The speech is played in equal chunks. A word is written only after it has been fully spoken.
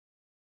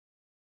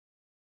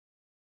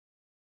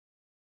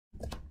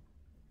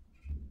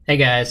Hey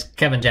guys,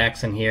 Kevin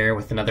Jackson here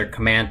with another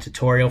command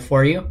tutorial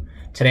for you.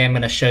 Today I'm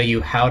going to show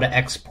you how to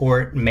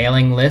export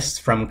mailing lists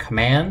from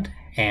command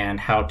and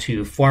how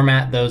to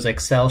format those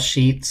Excel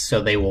sheets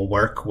so they will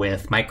work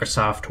with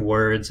Microsoft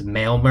Word's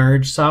mail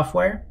merge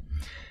software.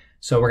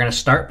 So we're going to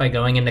start by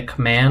going into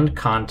command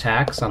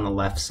contacts on the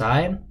left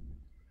side.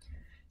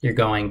 You're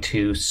going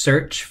to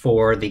search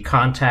for the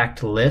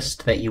contact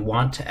list that you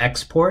want to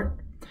export.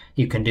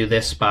 You can do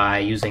this by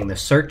using the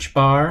search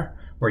bar,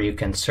 where you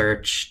can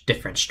search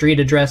different street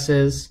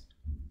addresses,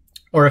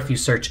 or if you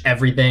search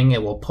everything,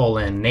 it will pull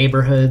in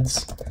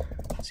neighborhoods.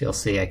 So you'll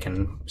see I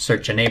can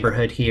search a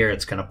neighborhood here,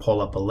 it's going to pull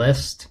up a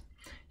list.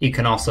 You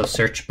can also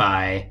search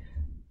by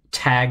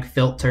tag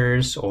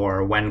filters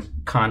or when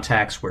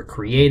contacts were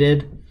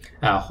created,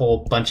 a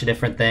whole bunch of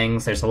different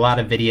things. There's a lot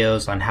of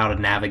videos on how to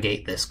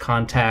navigate this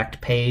contact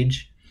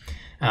page.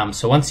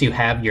 So once you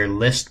have your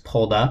list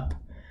pulled up,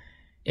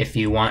 if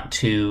you want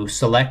to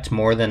select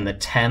more than the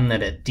 10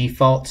 that it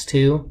defaults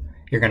to,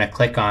 you're going to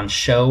click on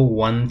Show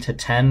 1 to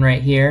 10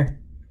 right here,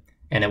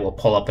 and it will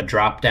pull up a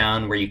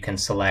drop-down where you can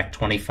select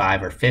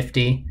 25 or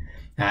 50.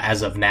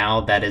 As of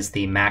now, that is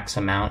the max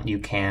amount you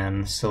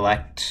can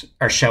select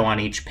or show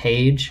on each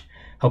page.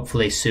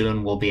 Hopefully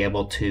soon we'll be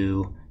able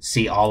to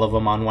see all of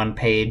them on one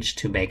page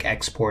to make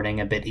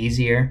exporting a bit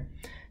easier.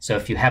 So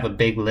if you have a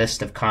big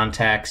list of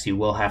contacts, you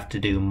will have to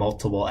do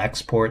multiple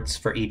exports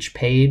for each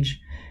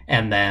page,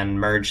 and then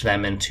merge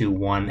them into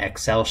one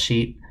Excel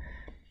sheet.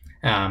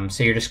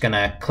 So you're just going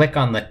to click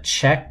on the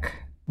check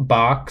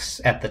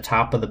box at the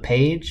top of the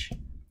page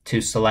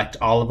to select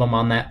all of them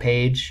on that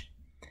page,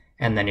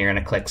 and then you're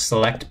going to click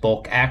Select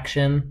Bulk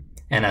Action,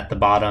 and at the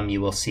bottom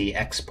you will see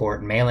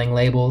Export Mailing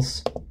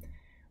Labels.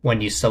 When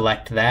you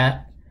select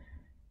that,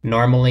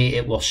 normally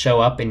it will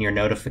show up in your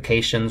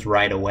notifications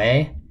right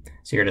away,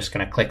 so you're just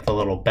going to click the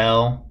little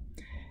bell,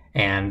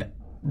 and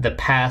the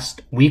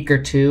past week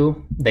or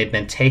two, they've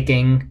been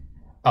taking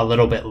a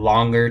little bit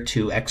longer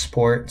to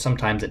export.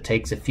 Sometimes it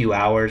takes a few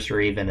hours or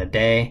even a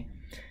day.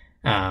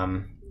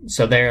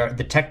 So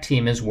the tech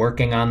team is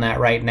working on that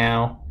right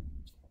now.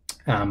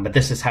 But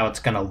this is how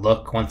it's going to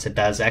look once it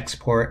does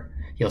export.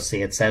 You'll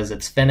see it says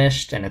it's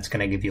finished, and it's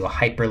going to give you a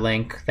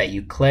hyperlink that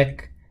you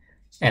click,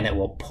 and it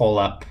will pull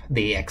up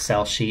the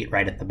Excel sheet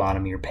right at the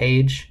bottom of your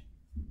page.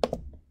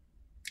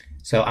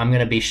 So I'm going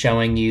to be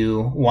showing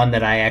you one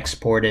that I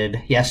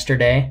exported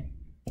yesterday.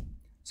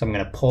 So I'm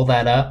going to pull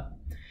that up,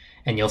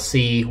 and you'll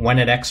see when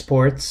it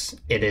exports,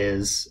 it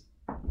is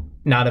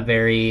not a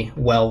very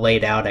well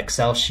laid out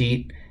Excel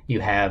sheet. You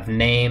have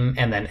name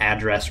and then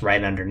address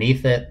right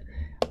underneath it.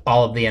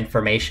 All of the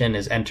information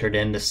is entered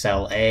into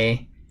cell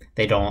A.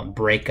 They don't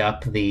break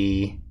up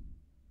the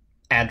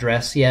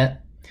address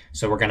yet.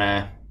 So we're going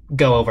to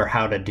go over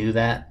how to do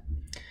that.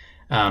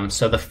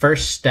 So the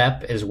first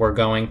step is we're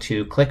going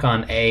to click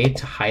on A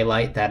to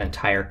highlight that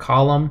entire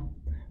column.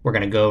 We're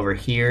going to go over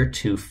here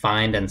to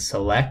Find and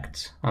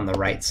Select on the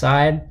right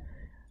side.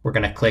 We're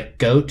going to click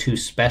Go to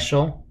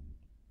Special.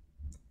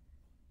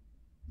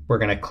 We're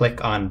going to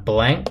click on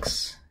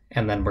Blanks,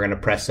 and then we're going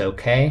to press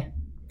OK.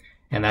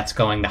 And that's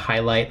going to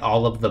highlight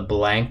all of the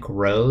blank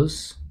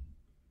rows.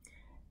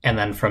 And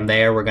then from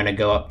there, we're going to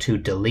go up to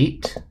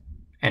Delete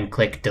and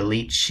click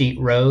Delete Sheet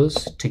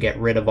Rows to get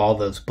rid of all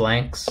those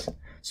blanks.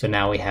 So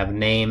now we have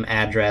name,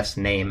 address,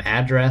 name,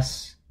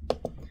 address.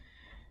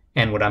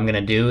 And what I'm going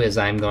to do is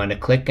I'm going to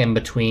click in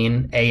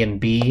between A and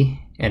B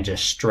and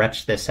just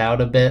stretch this out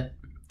a bit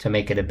to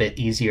make it a bit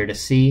easier to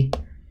see,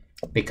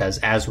 because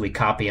as we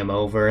copy them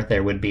over,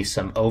 there would be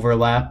some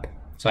overlap.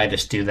 So I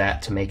just do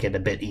that to make it a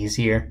bit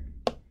easier.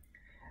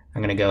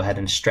 I'm going to go ahead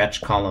and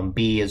stretch column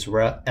B as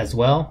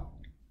well.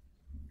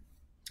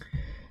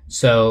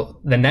 So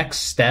the next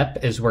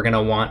step is we're going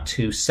to want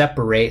to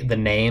separate the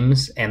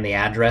names and the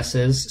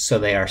addresses so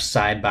they are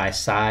side by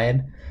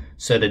side.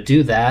 So to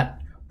do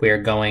that, we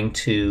are going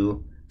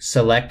to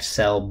select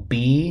cell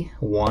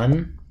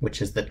B1,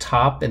 which is the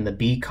top in the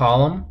B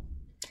column.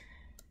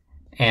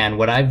 And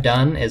what I've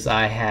done is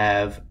I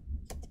have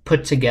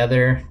put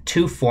together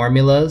two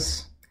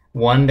formulas,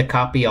 one to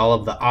copy all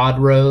of the odd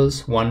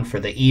rows, one for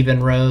the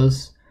even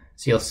rows.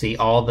 So you'll see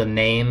all the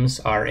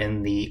names are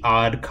in the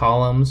odd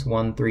columns,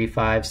 1, 3,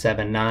 5,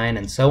 7, 9,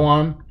 and so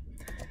on.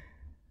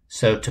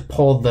 So to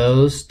pull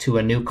those to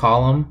a new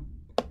column,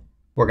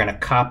 we're going to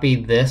copy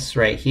this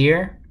right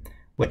here,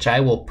 which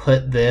I will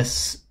put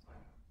this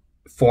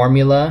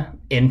formula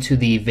into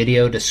the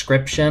video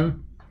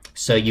description.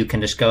 So you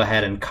can just go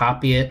ahead and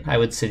copy it. I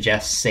would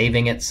suggest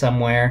saving it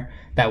somewhere.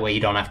 That way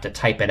you don't have to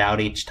type it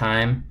out each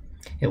time.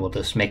 It will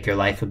just make your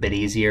life a bit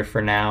easier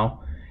for now,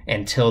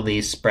 until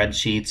these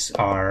spreadsheets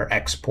are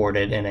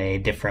exported in a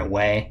different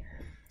way.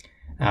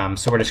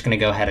 So we're just going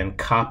to go ahead and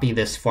copy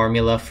this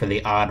formula for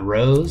the odd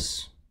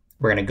rows.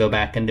 We're going to go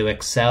back into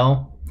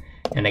Excel,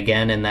 and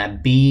again in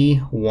that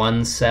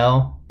B1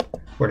 cell,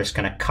 we're just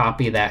going to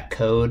copy that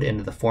code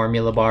into the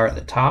formula bar at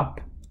the top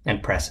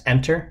and press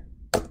Enter.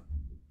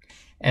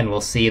 And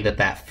we'll see that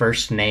that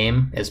first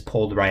name is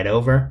pulled right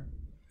over.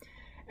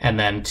 And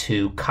then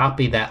to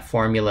copy that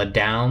formula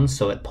down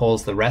so it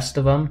pulls the rest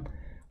of them,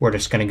 we're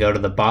just going to go to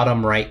the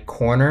bottom right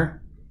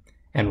corner,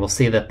 and we'll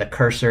see that the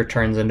cursor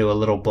turns into a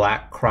little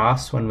black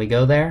cross when we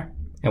go there,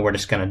 and we're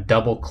just going to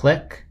double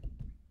click,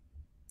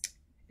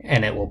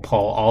 and it will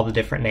pull all the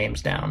different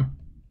names down.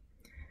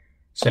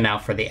 So now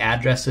for the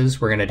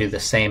addresses, we're going to do the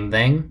same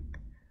thing.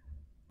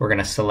 We're going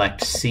to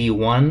select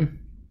C1.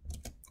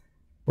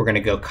 We're going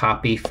to go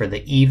copy for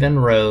the even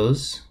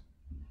rows,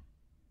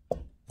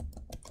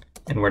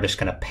 and we're just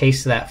going to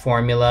paste that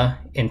formula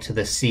into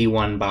the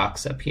C1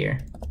 box up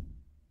here.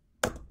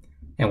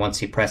 And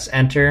once you press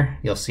enter,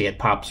 you'll see it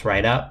pops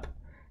right up.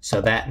 So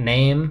that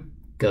name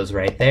goes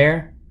right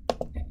there,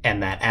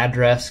 and that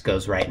address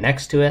goes right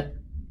next to it.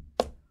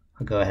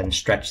 I'll go ahead and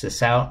stretch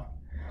this out.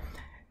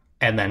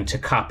 And then to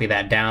copy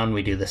that down,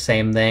 we do the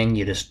same thing.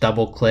 You just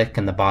double click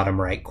in the bottom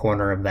right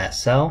corner of that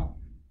cell,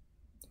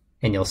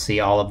 and you'll see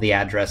all of the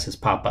addresses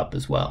pop up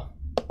as well.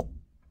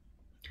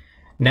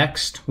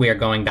 Next, we are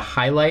going to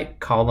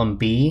highlight column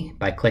B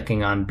by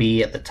clicking on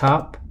B at the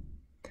top.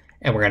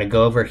 And we're going to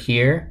go over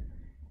here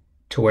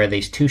to where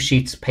these 2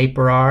 sheets of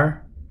paper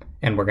are,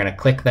 and we're going to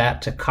click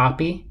that to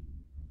copy.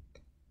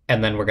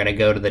 And then we're going to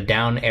go to the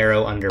down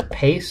arrow under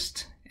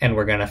paste, and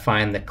we're going to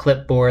find the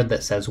clipboard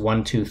that says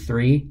 1, 2,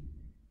 3,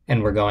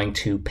 and we're going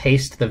to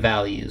paste the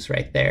values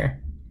right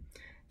there.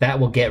 That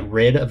will get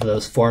rid of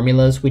those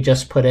formulas we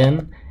just put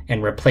in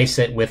and replace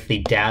it with the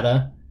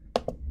data.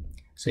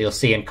 So you'll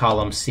see in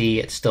column C,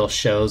 it still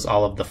shows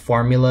all of the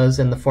formulas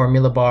in the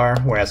formula bar,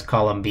 whereas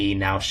column B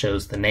now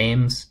shows the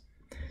names.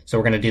 So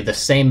we're going to do the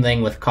same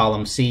thing with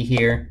column C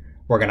here.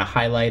 We're going to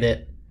highlight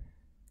it,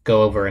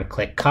 go over and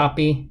click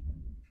copy,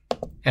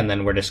 and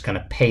then we're just going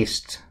to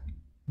paste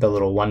the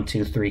little 1,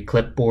 2, 3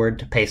 clipboard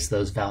to paste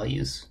those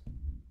values.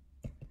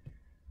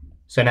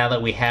 So now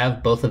that we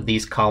have both of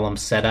these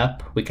columns set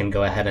up, we can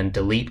go ahead and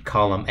delete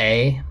column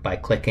A by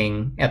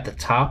clicking at the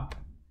top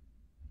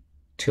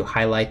to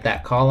highlight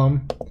that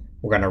column.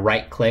 We're going to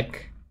right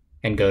click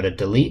and go to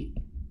delete,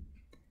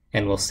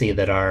 and we'll see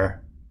that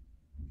our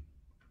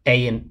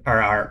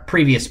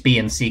previous B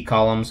and C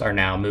columns are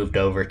now moved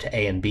over to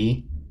A and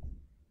B.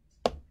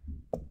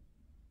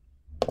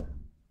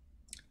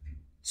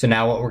 So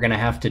now what we're going to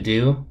have to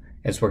do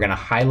is we're going to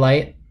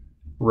highlight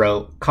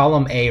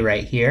column A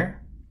right here.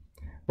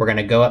 We're going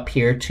to go up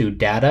here to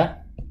data,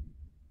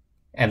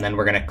 and then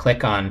we're going to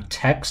click on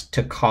text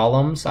to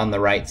columns on the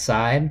right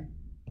side.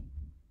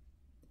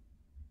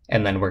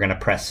 And then we're going to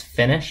press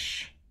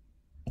finish.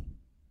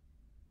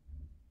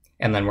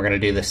 And then we're going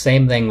to do the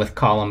same thing with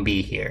column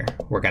B here.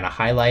 We're going to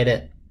highlight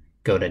it,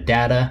 go to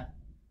data,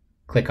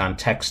 click on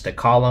text to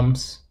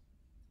columns,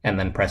 and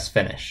then press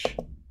finish.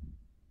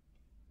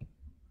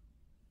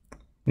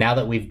 Now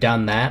that we've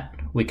done that,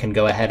 we can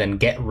go ahead and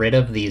get rid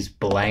of these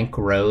blank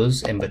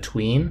rows in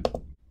between.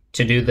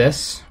 To do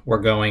this, we're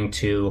going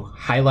to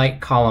highlight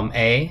column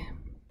A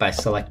by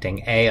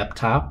selecting A up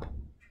top.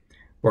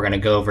 We're going to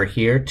go over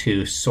here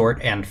to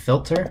sort and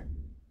filter,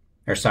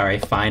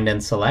 find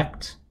and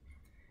select.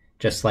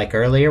 Just like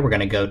earlier, we're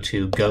going to go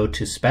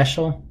to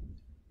special,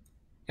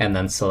 and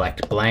then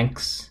select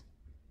blanks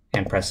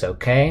and press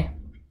OK.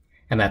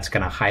 And that's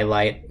going to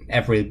highlight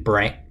every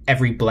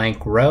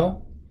blank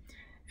row.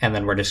 And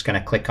then we're just going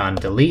to click on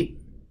delete,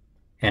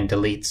 and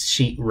delete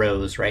sheet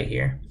rows right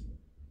here.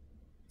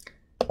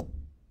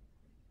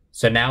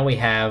 So now we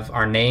have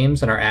our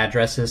names and our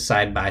addresses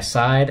side by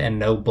side and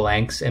no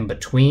blanks in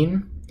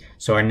between.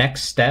 So our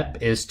next step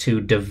is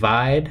to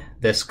divide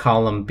this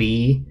column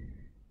B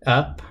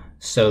up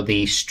so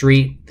the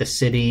street, the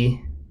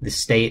city, the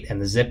state,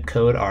 and the zip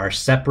code are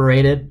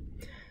separated.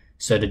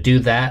 So to do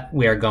that,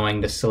 we are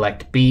going to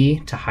select B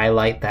to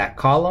highlight that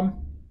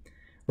column.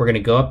 We're going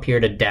to go up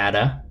here to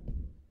data,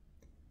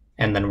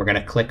 and then we're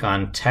going to click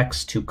on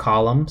text to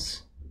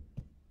columns.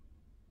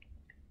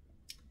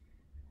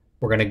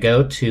 We're going to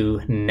go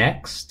to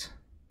next,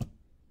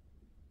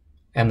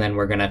 and then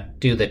we're going to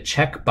do the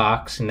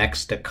checkbox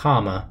next to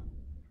comma,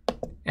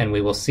 and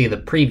we will see the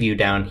preview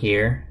down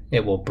here.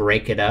 It will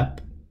break it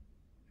up,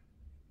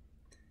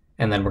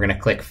 and then we're going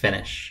to click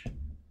finish.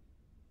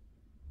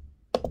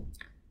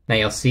 Now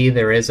you'll see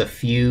there is a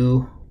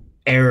few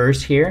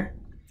errors here.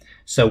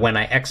 So when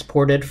I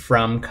exported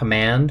from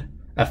command,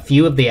 a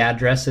few of the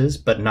addresses,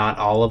 but not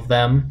all of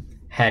them,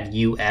 had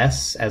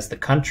US as the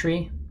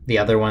country. The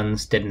other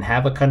ones didn't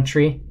have a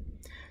country.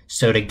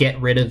 So to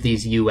get rid of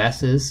these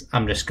US's,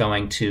 I'm just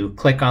going to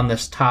click on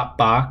this top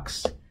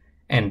box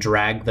and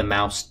drag the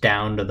mouse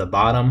down to the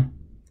bottom.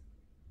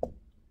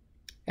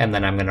 And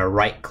then I'm going to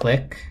right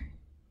click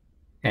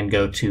and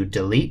go to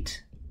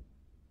delete.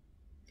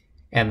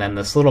 And then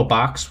this little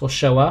box will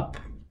show up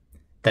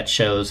that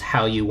shows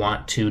how you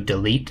want to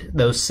delete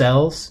those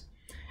cells.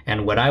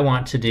 And what I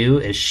want to do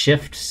is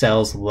shift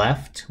cells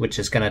left, which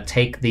is going to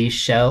take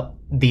these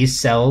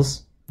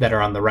cells that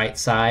are on the right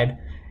side,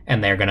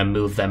 and they're going to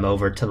move them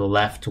over to the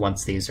left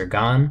once these are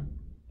gone.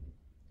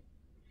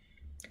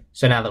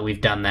 So now that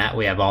we've done that,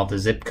 we have all the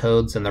zip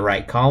codes in the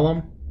right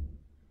column.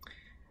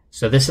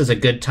 So this is a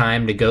good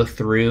time to go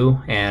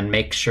through and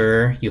make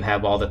sure you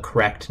have all the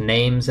correct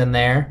names in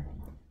there.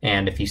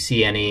 And if you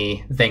see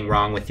anything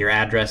wrong with your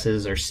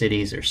addresses or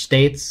cities or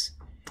states,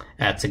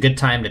 it's a good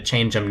time to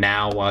change them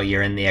now while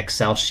you're in the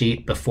Excel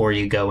sheet before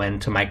you go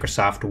into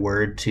Microsoft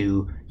Word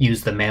to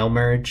use the mail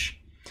merge.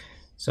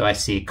 So I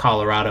see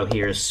Colorado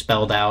here is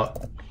spelled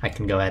out. I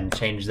can go ahead and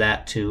change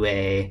that to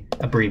an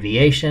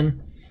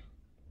abbreviation.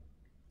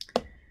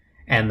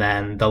 And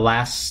then the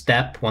last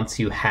step, once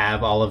you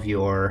have all of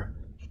your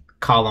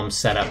columns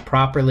set up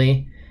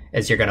properly,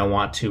 is you're going to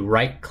want to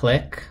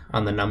right-click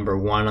on the number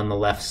 1 on the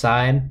left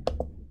side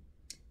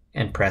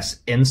and press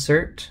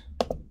Insert.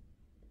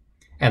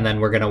 And then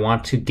we're going to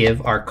want to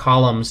give our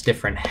columns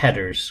different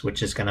headers,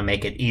 which is going to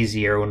make it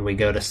easier when we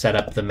go to set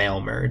up the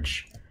mail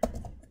merge.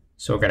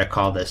 So we're going to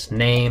call this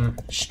name,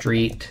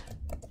 street,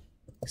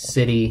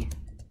 city,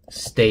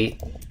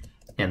 state,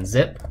 and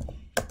zip.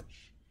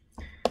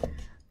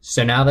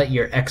 So now that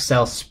your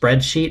Excel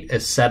spreadsheet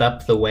is set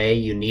up the way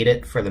you need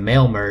it for the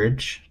mail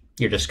merge,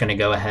 you're just going to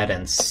go ahead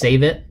and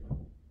save it.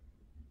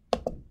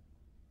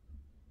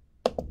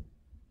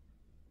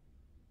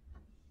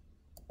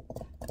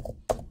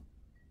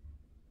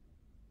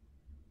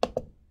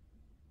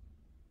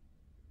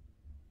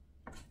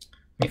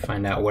 Let me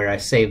find out where I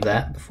saved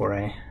that before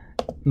I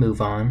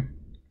move on.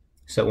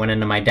 So it went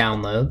into my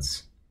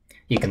downloads.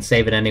 You can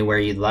save it anywhere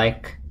you'd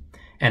like.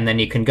 And then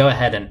you can go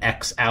ahead and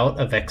X out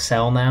of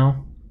Excel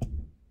now.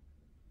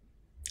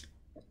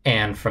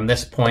 And from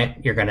this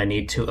point, you're going to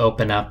need to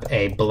open up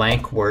a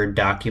blank Word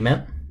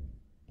document.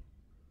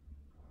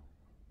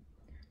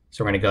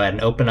 So we're going to go ahead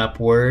and open up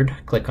Word,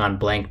 click on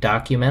blank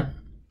document.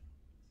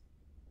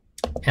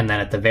 And then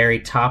at the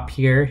very top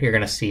here, you're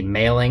going to see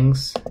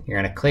mailings.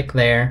 You're going to click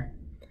there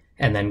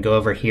and then go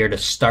over here to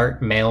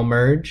start mail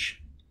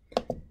merge.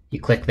 You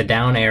click the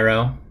down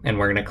arrow and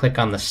we're going to click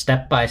on the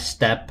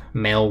step-by-step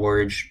mail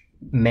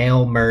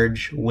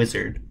merge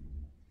wizard.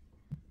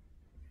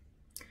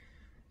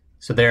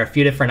 So there are a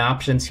few different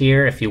options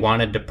here. If you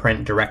wanted to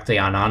print directly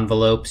on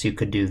envelopes, you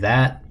could do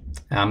that.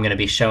 I'm going to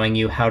be showing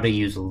you how to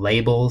use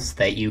labels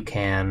that you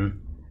can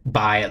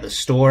buy at the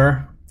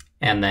store,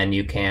 and then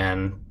you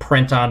can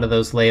print onto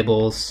those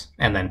labels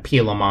and then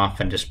peel them off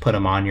and just put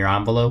them on your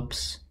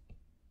envelopes.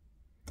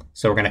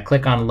 So we're going to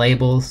click on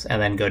labels and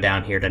then go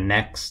down here to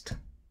next.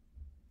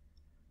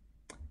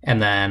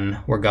 And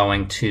then we're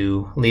going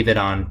to leave it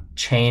on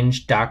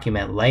change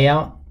document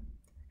layout.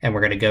 And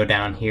we're going to go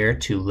down here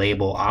to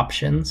label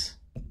options.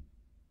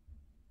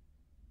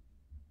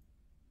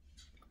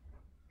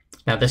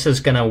 Now this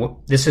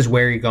is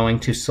where you're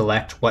going to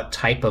select what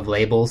type of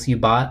labels you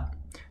bought.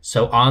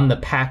 So on the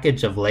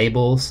package of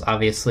labels,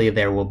 obviously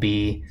there will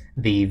be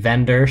the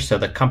vendor, so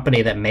the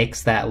company that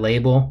makes that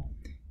label.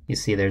 You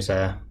see there's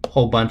a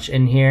whole bunch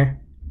in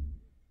here.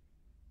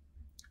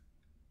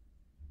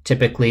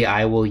 Typically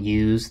I will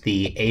use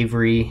the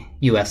Avery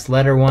US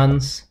letter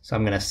ones, so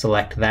I'm going to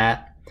select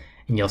that.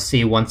 And you'll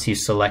see once you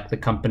select the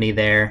company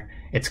there,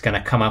 it's going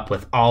to come up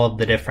with all of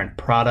the different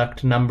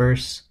product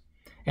numbers.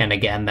 And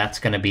again, that's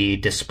going to be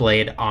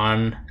displayed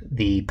on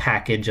the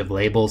package of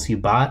labels you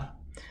bought.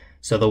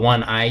 So the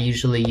one I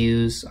usually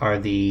use are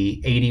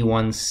the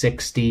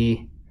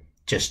 8160,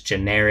 just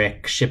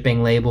generic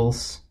shipping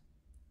labels.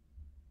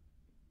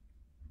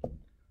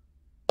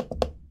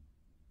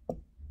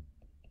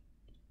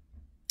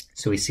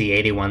 So we see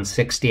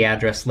 8160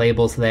 address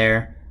labels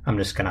there. I'm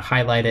just going to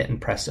highlight it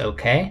and press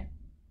OK.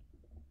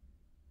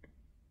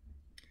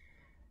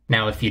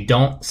 Now, if you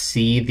don't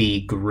see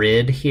the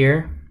grid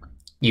here,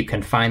 you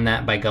can find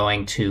that by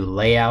going to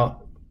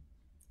Layout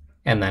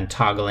and then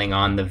toggling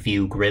on the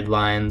View Grid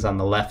Lines on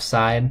the left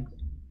side.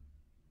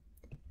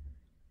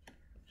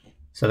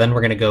 So then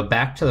we're going to go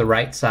back to the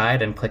right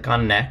side and click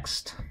on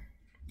Next.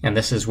 And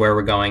this is where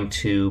we're going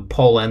to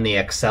pull in the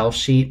Excel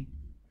sheet.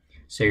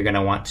 So you're going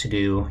to want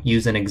to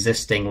use an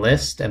existing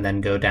list and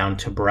then go down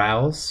to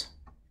Browse.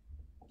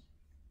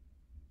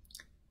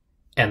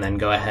 And then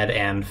go ahead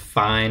and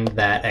find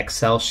that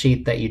Excel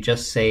sheet that you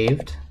just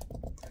saved.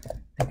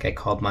 I think I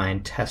called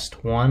mine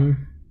Test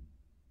 1.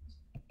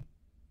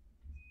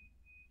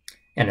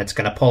 And it's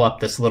going to pull up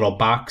this little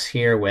box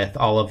here with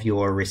all of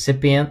your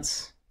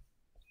recipients.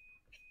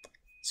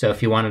 So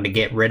if you wanted to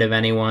get rid of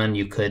anyone,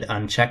 you could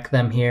uncheck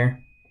them here.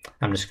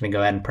 I'm just going to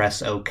go ahead and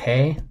press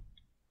OK.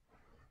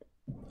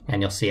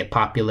 And you'll see it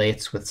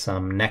populates with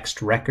some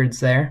next records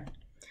there.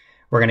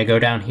 We're going to go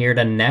down here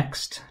to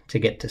Next to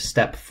get to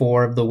step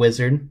 4 of the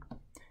wizard.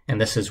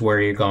 And this is where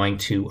you're going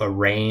to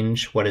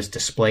arrange what is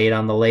displayed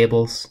on the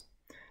labels.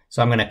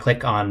 So I'm going to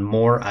click on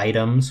More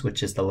Items,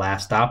 which is the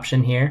last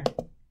option here.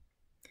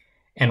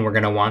 And we're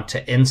going to want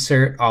to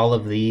insert all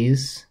of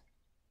these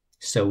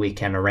so we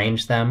can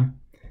arrange them.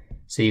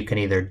 So you can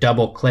either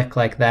double click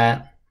like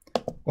that,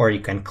 or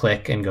you can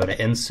click and go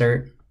to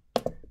Insert,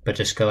 but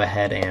just go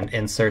ahead and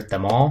insert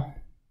them all.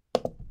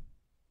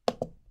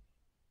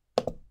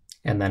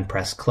 And then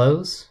press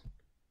Close.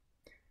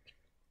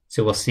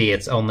 So we'll see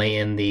it's only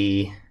in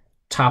the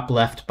top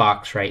left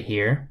box right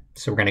here.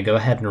 So we're going to go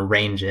ahead and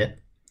arrange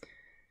it.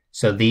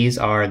 So these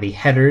are the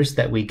headers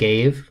that we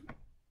gave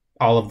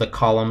all of the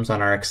columns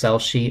on our Excel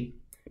sheet.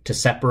 To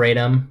separate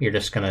them, you're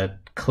just going to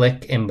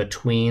click in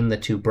between the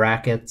two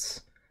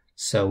brackets.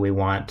 So we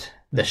want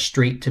the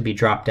street to be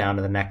dropped down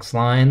to the next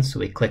line. So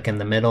we click in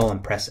the middle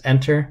and press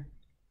enter.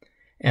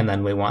 And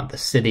then we want the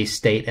city,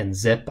 state, and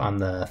zip on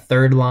the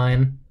third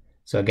line.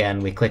 So again,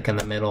 we click in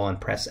the middle and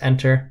press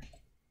enter.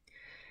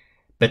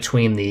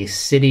 Between the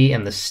city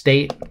and the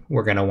state,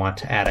 we're going to want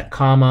to add a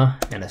comma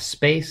and a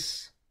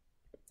space.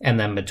 And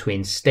then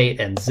between state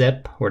and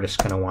zip, we're just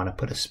going to want to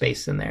put a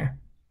space in there.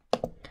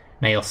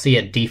 Now you'll see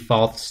it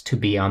defaults to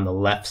be on the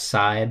left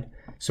side.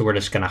 So we're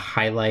just going to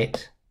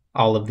highlight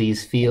all of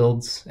these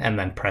fields and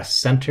then press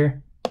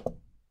center.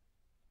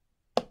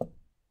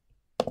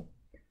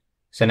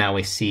 So now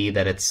we see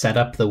that it's set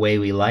up the way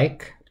we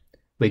like.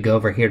 We go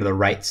over here to the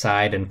right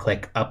side and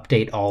click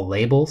Update All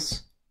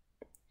Labels,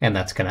 and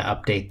that's going to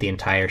update the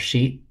entire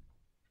sheet.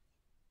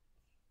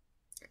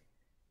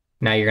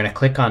 Now you're going to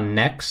click on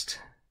Next,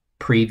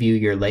 Preview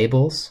Your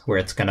Labels, where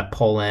it's going to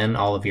pull in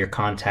all of your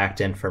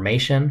contact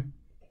information.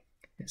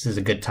 This is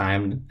a good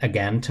time,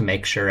 again, to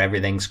make sure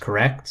everything's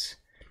correct.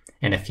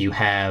 And if you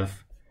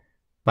have,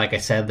 like I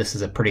said, this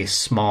is a pretty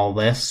small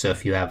list, so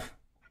if you have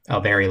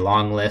a very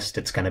long list,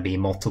 it's going to be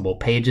multiple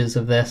pages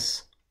of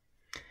this.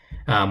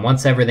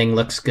 Once everything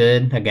looks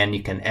good, again,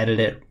 you can edit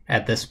it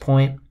at this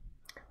point.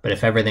 But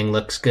if everything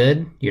looks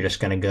good, you're just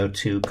going to go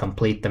to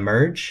complete the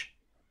merge,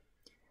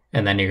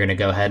 and then you're going to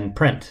go ahead and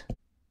print.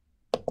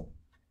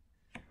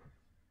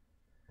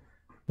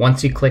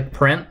 Once you click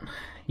print,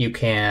 you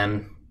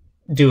can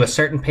do a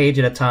certain page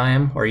at a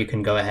time, or you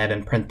can go ahead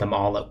and print them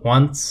all at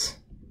once.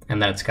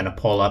 And then it's going to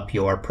pull up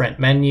your print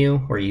menu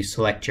where you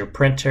select your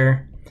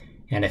printer.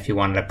 And if you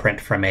wanted to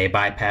print from a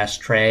bypass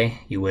tray,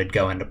 you would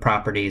go into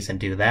properties and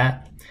do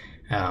that.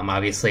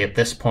 Obviously at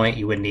this point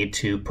you would need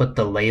to put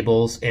the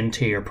labels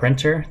into your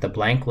printer, the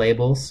blank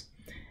labels.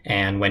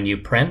 And when you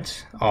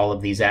print, all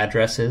of these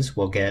addresses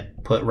will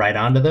get put right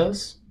onto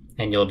those.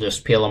 And you'll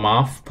just peel them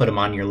off, put them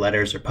on your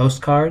letters or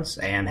postcards,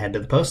 and head to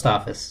the post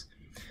office.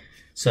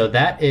 So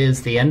that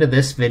is the end of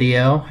this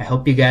video. I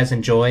hope you guys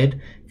enjoyed.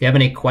 If you have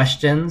any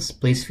questions,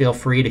 please feel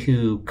free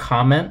to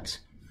comment.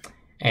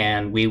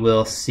 And we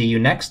will see you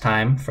next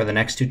time for the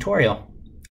next tutorial.